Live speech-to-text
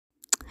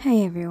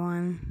Hey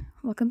everyone,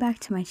 welcome back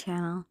to my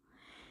channel.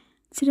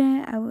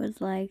 Today I would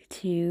like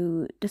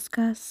to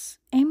discuss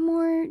a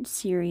more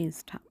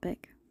serious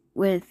topic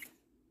with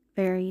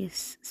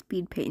various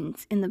speed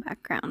paints in the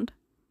background.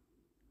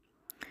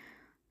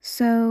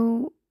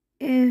 So,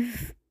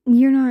 if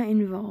you're not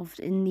involved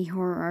in the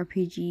horror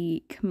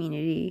RPG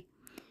community,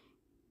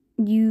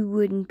 you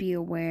wouldn't be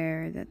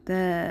aware that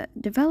the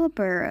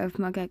developer of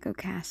Mogeko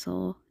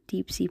Castle,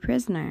 Deep Sea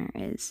Prisoner,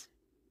 is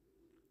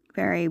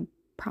very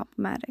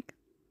problematic.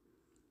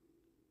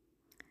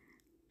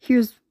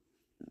 Here's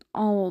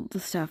all the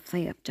stuff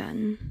they have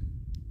done.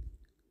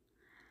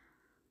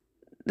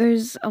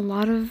 There's a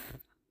lot of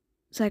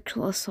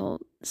sexual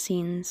assault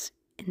scenes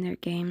in their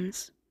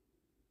games.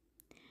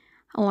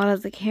 A lot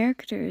of the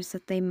characters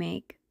that they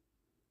make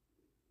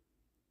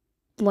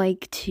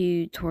like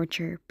to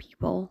torture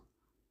people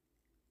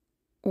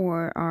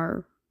or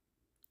are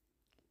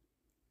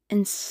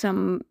in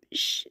some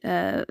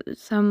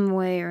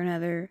way or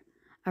another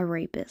a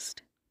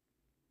rapist.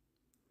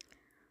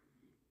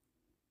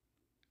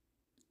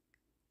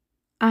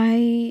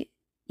 I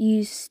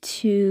used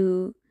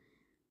to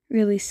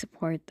really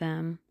support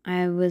them.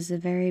 I was a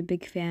very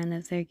big fan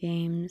of their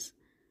games,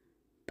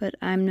 but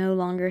I'm no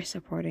longer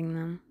supporting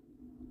them.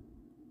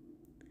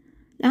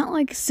 Not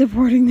like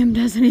supporting them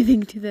does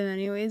anything to them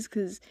anyways,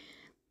 because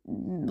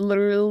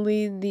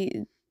literally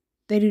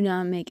they do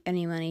not make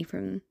any money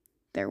from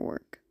their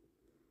work.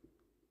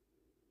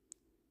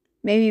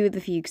 Maybe with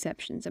a few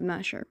exceptions, I'm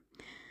not sure.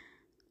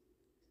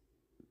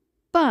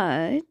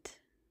 But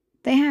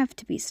they have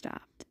to be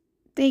stopped.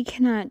 They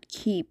cannot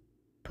keep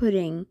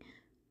putting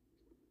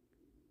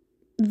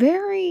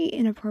very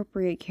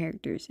inappropriate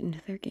characters into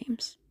their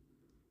games.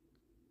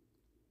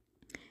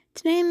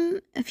 To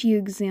name a few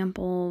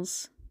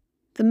examples,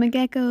 the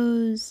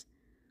Mogekos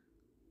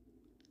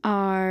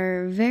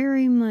are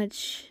very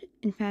much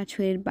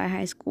infatuated by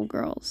high school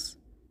girls.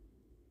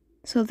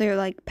 So they're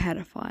like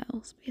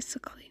pedophiles,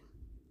 basically.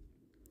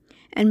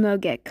 And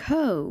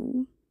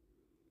Mogeko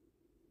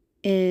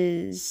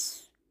is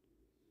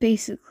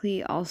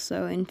basically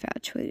also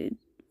infatuated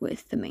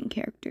with the main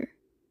character,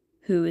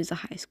 who is a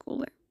high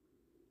schooler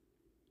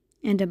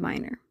and a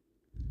minor.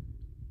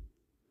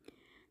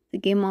 The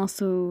game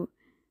also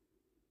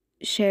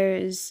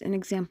shares an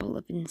example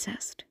of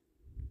incest,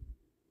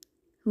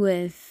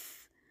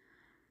 with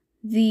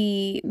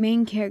the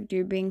main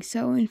character being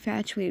so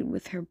infatuated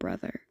with her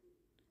brother.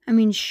 I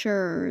mean,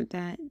 sure,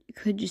 that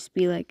could just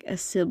be like a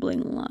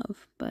sibling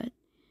love, but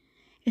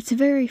it's a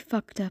very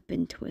fucked up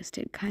and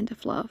twisted kind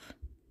of love.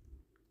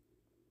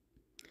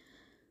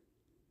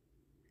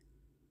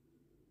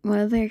 One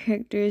of their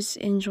characters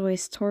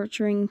enjoys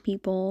torturing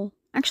people.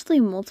 Actually,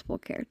 multiple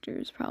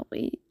characters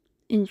probably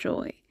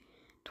enjoy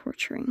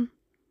torturing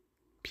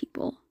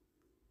people.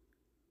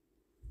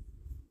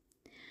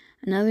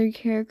 Another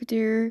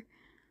character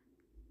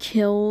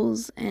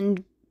kills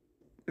and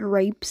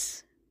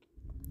rapes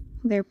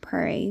their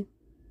prey.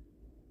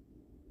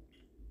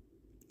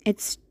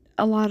 It's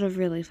a lot of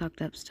really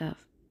fucked up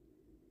stuff.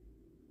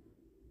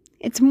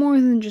 It's more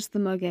than just the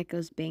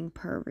Mogekos being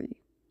pervy.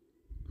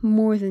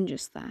 More than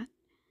just that.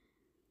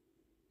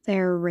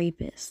 They're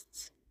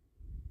rapists.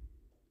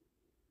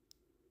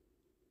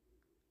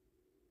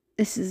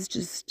 This is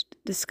just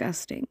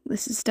disgusting.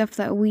 This is stuff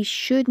that we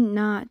should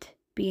not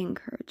be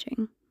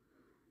encouraging.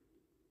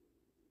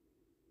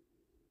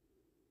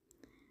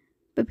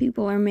 But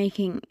people are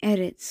making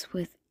edits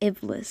with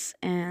Iblis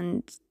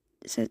and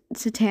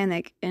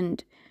Satanic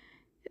and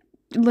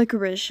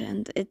Licorice,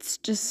 and it's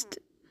just,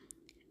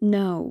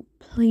 no,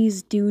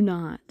 please do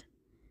not.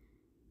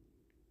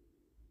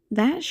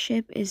 That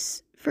ship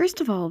is,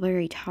 first of all,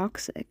 very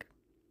toxic.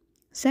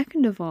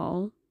 Second of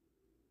all,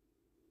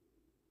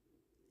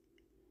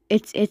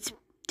 it's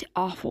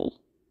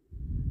awful.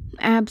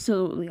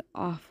 Absolutely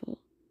awful.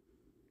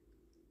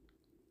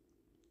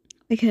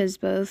 Because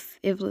both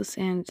Iblis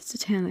and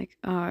Satanic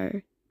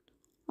are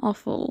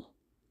awful,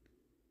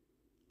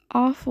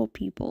 awful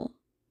people.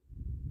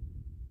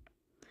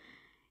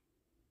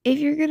 If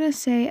you're gonna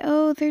say,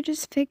 oh, they're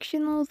just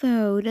fictional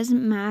though, it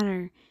doesn't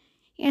matter.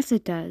 Yes,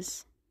 it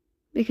does.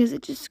 Because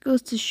it just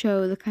goes to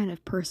show the kind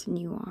of person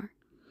you are.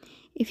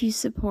 If you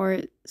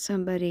support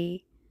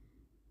somebody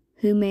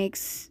who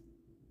makes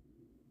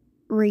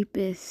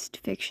rapist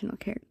fictional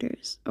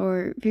characters,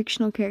 or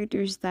fictional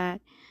characters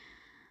that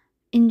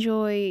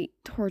enjoy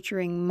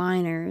torturing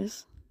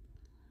minors,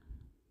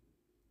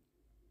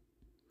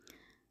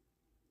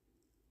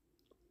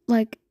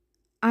 like,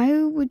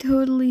 I would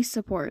totally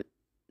support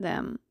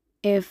them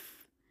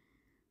if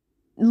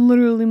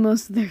literally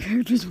most of their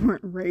characters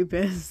weren't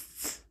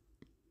rapists.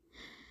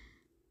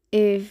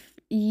 If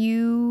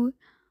you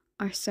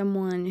are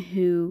someone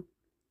who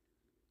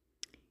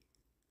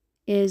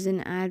is an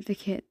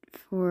advocate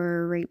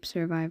for rape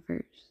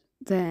survivors,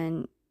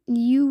 then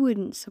you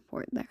wouldn't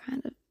support that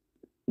kind of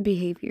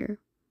behavior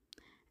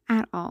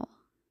at all.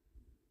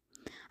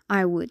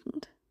 I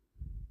wouldn't,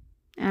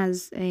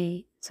 as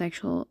a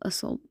sexual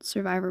assault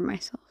survivor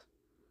myself.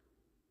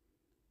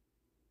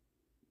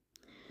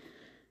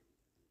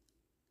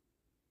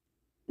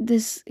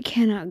 this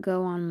cannot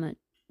go on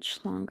much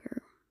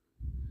longer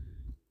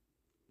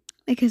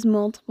because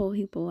multiple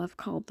people have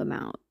called them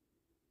out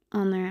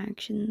on their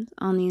actions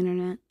on the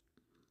internet.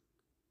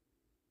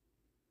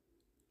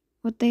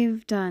 What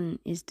they've done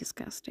is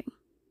disgusting.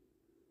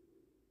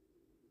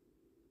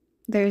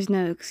 There's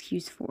no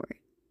excuse for it.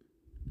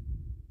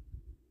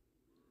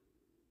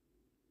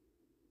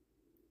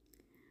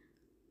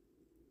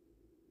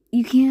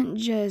 You can't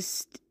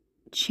just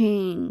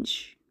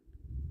change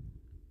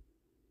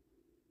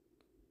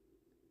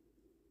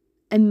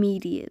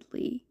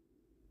immediately.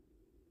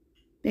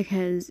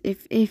 Because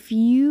if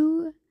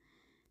you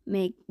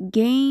make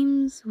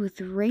games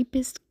with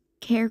rapist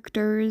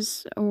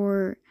characters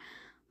or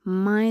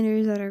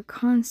minors that are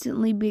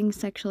constantly being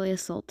sexually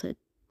assaulted,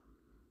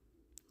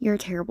 you're a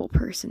terrible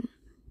person,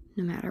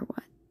 no matter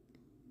what.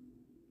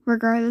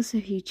 Regardless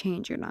if you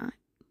change or not.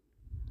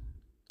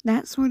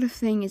 That sort of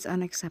thing is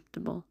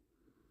unacceptable.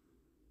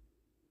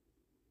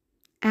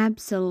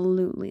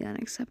 Absolutely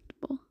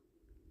unacceptable.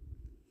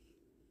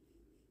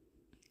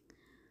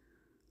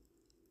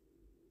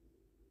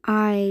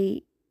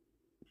 I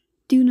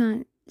do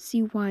not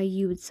see why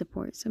you would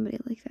support somebody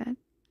like that.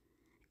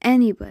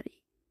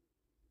 Anybody.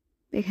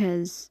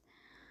 Because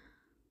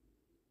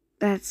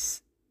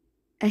that's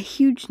a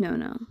huge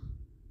no-no.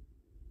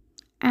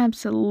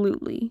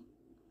 Absolutely.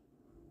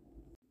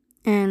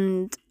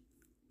 And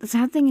the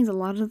sad thing is a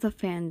lot of the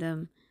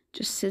fandom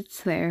just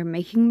sits there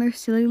making their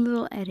silly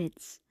little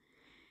edits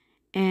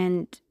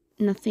and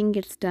nothing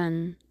gets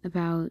done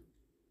about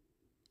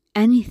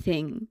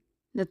anything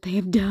that they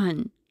have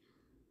done.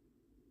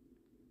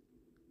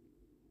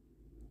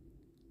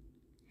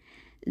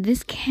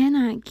 This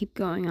cannot keep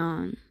going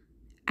on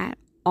at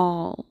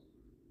all.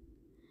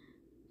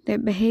 Their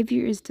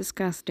behavior is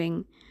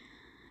disgusting,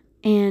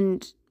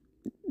 and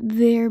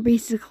they're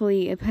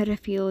basically a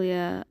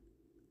pedophilia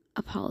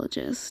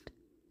apologist.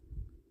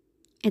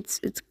 It's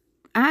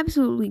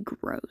absolutely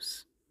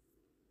gross.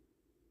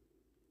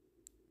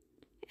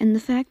 And the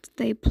fact that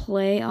they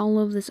play all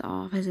of this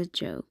off as a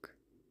joke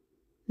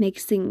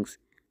makes things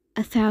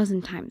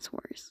 1,000 times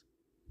worse.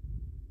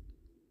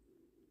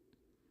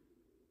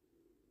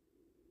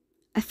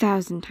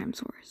 1,000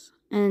 times worse.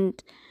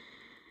 And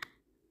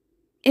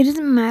it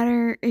doesn't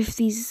matter if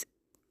these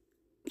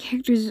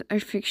characters are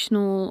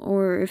fictional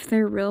or if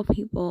they're real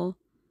people.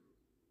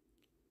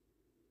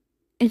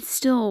 It's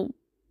still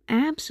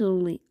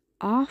absolutely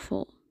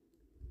awful.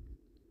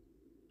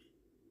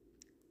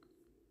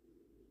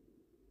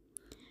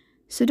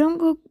 So don't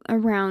go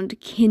around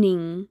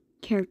kinning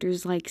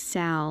characters like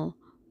Sal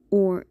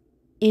or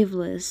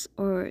Iblis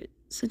or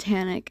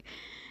Satanic.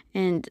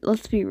 And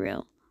let's be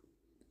real.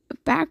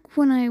 Back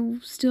when I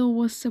still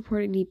was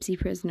supporting Deep Sea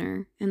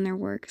Prisoner and their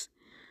works,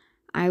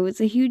 I was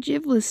a huge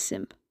Iblis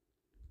simp.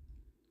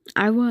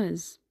 I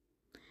was.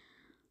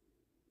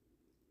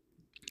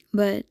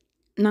 But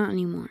not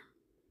anymore.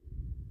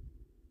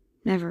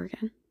 Never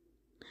again.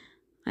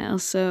 I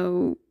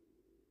also,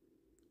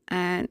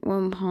 at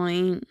one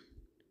point,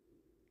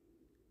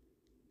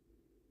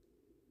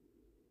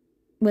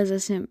 was a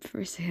simp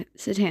for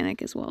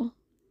Satanic as well.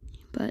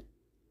 But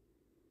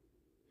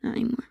not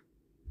anymore.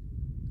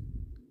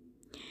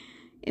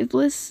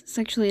 Iblis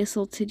sexually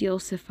assaulted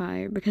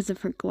Yosifire because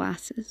of her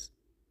glasses.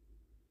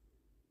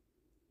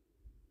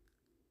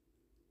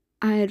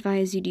 I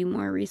advise you do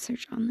more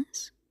research on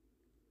this.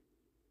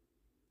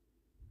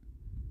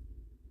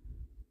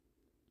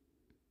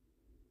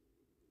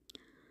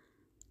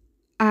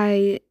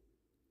 I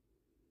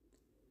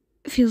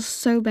feel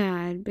so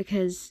bad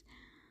because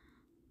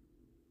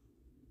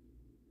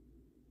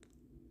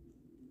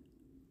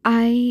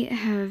I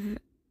have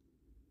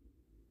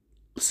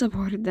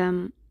supported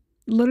them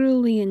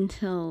literally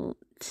until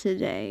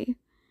today,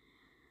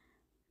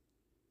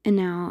 and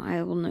now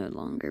I will no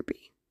longer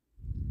be.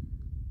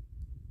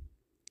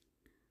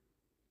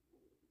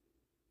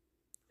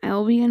 I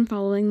will be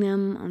unfollowing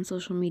them on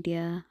social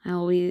media. I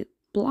will be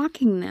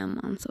blocking them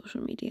on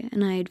social media,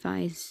 and I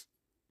advise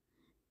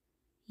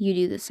you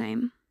do the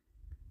same.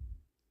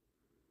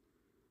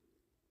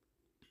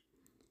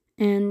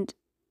 And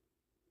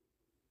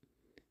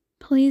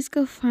please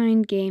go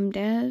find game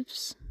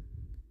devs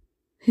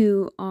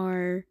who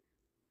are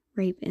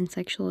rape and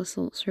sexual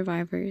assault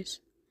survivors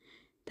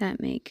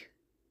that make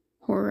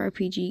horror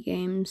RPG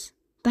games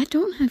that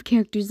don't have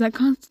characters that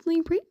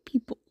constantly rape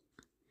people.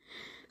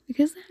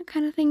 Because that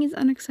kind of thing is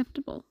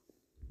unacceptable.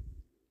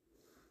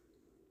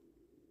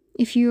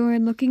 If you are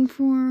looking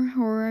for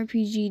horror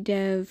RPG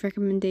dev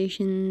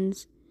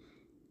recommendations,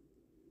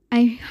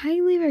 I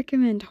highly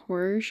recommend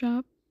Horror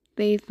Shop.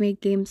 They've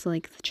made games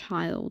like The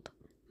Child,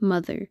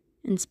 Mother,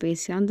 and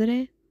Space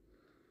Yandere.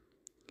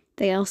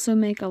 They also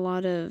make a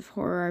lot of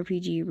horror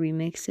RPG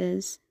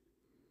remixes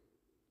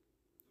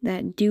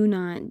that do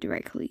not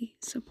directly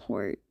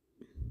support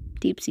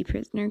Deep Sea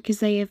Prisoner, because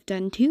they have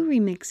done 2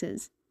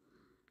 remixes,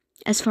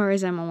 as far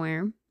as I'm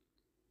aware,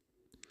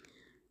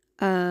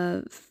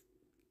 of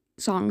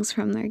songs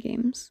from their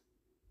games.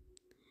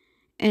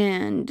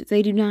 And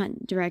they do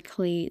not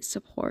directly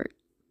support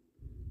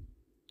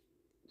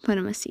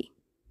Funumasea.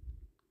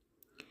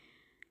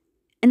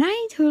 And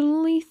I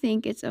totally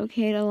think it's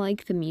okay to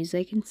like the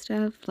music and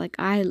stuff. Like,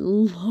 I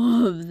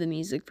love the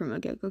music from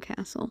Mageko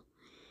Castle.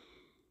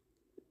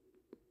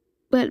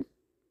 But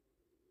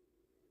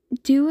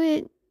do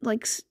it,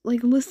 like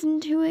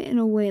listen to it in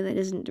a way that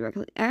doesn't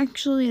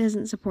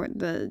support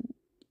the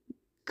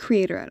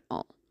creator at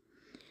all.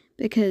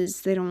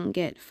 Because they don't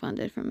get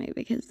funded from it,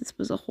 because this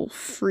was a whole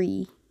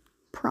free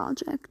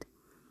project.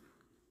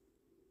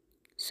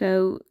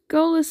 So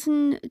go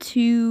listen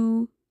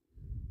to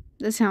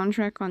the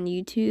soundtrack on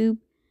YouTube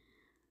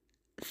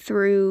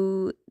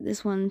through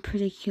this one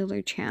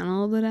particular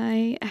channel that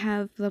I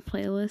have the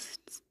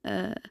playlists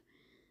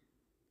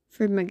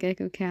for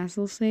Mageko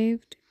Castle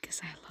saved,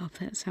 because I love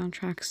that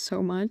soundtrack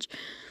so much.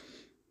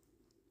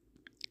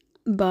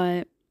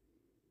 But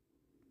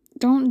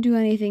don't do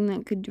anything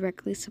that could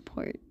directly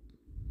support.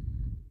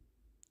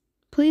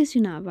 Please do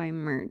not buy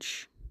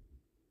merch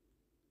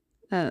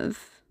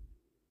of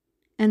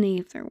any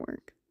of their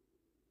work,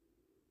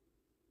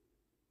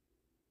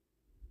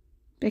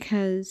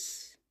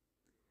 because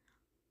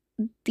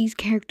these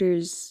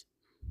characters,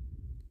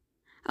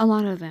 a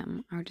lot of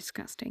them are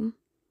disgusting.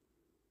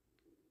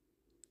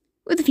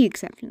 With a few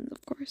exceptions,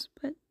 of course,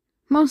 but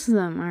most of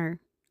them are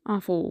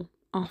awful,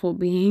 awful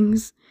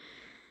beings.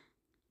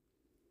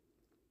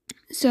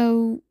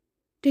 So,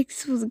 take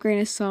this with a grain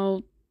of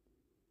salt.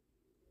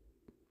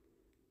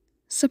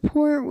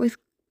 Support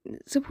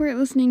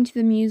listening to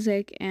the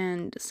music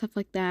and stuff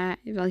like that,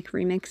 like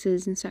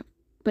remixes and stuff.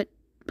 But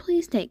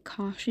please take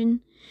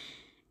caution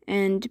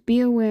and be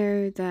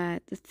aware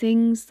that the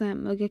things that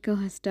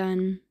Mageko has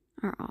done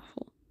are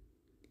awful.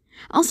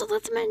 Also,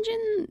 let's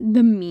mention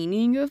the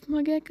meaning of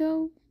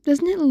Mageko.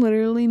 Doesn't it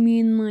literally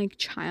mean, like,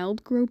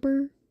 child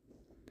groper?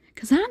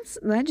 Because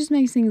that just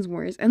makes things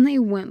worse. And they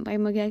went by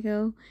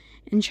Mageko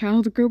and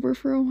child groper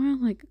for a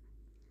while. Like,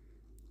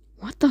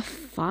 what the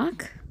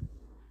fuck?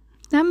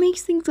 That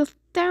makes things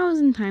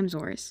 1,000 times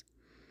worse.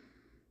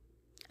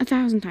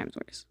 1,000 times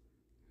worse.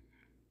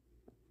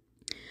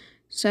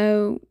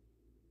 So,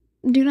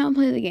 do not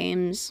play the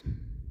games.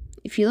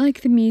 If you like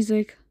the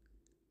music,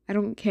 I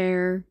don't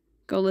care.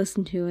 Go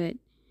listen to it.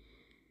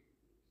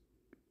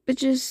 But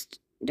just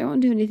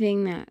don't do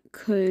anything that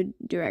could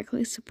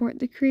directly support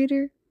the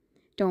creator.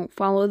 Don't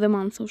follow them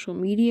on social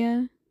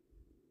media.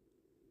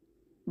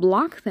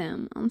 Block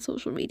them on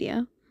social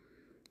media.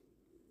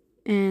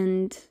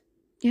 And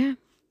yeah,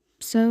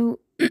 so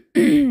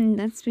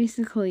that's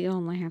basically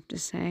all I have to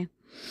say.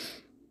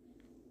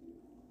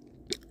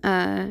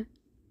 I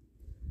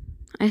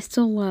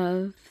still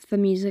love the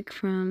music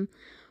from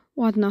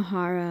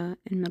Wadnohara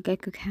and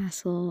Mageko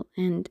Castle,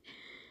 and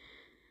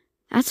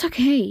that's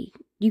okay.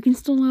 You can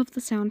still love the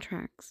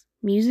soundtracks.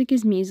 Music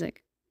is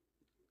music.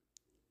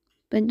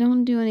 But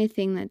don't do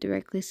anything that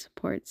directly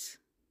supports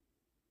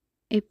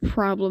a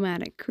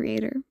problematic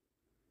creator,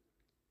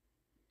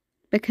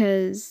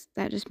 because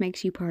that just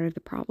makes you part of the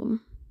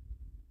problem.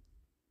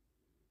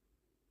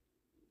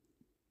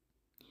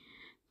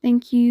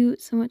 Thank you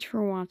so much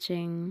for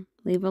watching.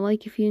 Leave a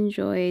like if you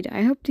enjoyed.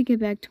 I hope to get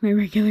back to my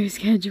regular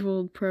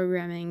scheduled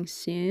programming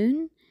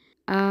soon.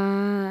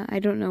 I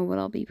don't know what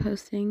I'll be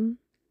posting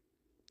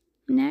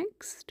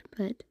next,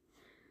 but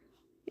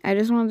I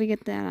just wanted to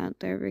get that out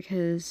there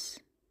because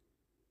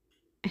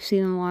I saw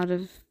a lot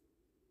of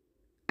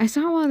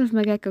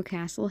Mageko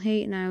Castle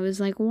hate, and I was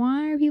like,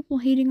 why are people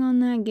hating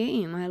on that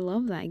game? I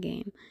love that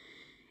game.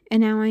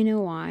 And now I know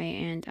why,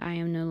 and I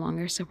am no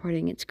longer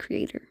supporting its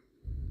creator.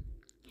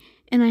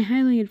 And I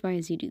highly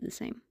advise you do the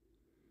same.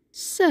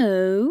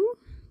 So,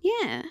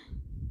 yeah.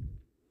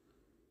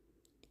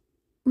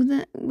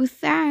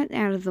 With that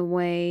out of the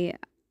way,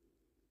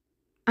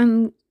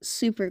 I'm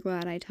super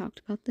glad I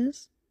talked about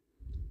this.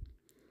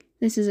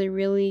 This is a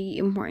really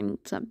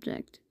important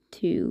subject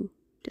to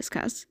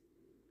discuss.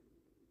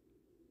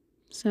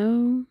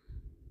 So,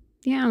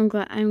 yeah, I'm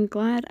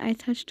glad I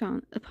touched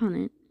upon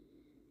it.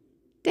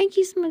 Thank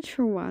you so much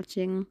for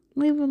watching.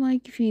 Leave a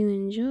like if you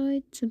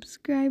enjoyed.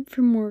 Subscribe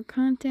for more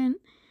content.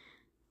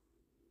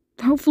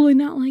 Hopefully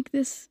not like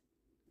this.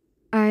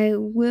 I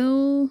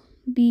will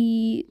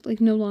be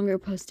no longer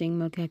posting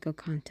Mageko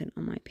content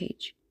on my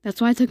page.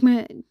 That's why I took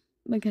my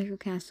Mageko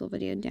Castle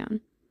video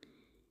down.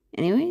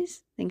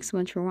 Anyways, thanks so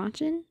much for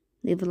watching.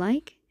 Leave a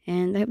like,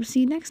 and I will see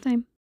you next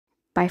time.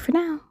 Bye for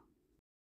now.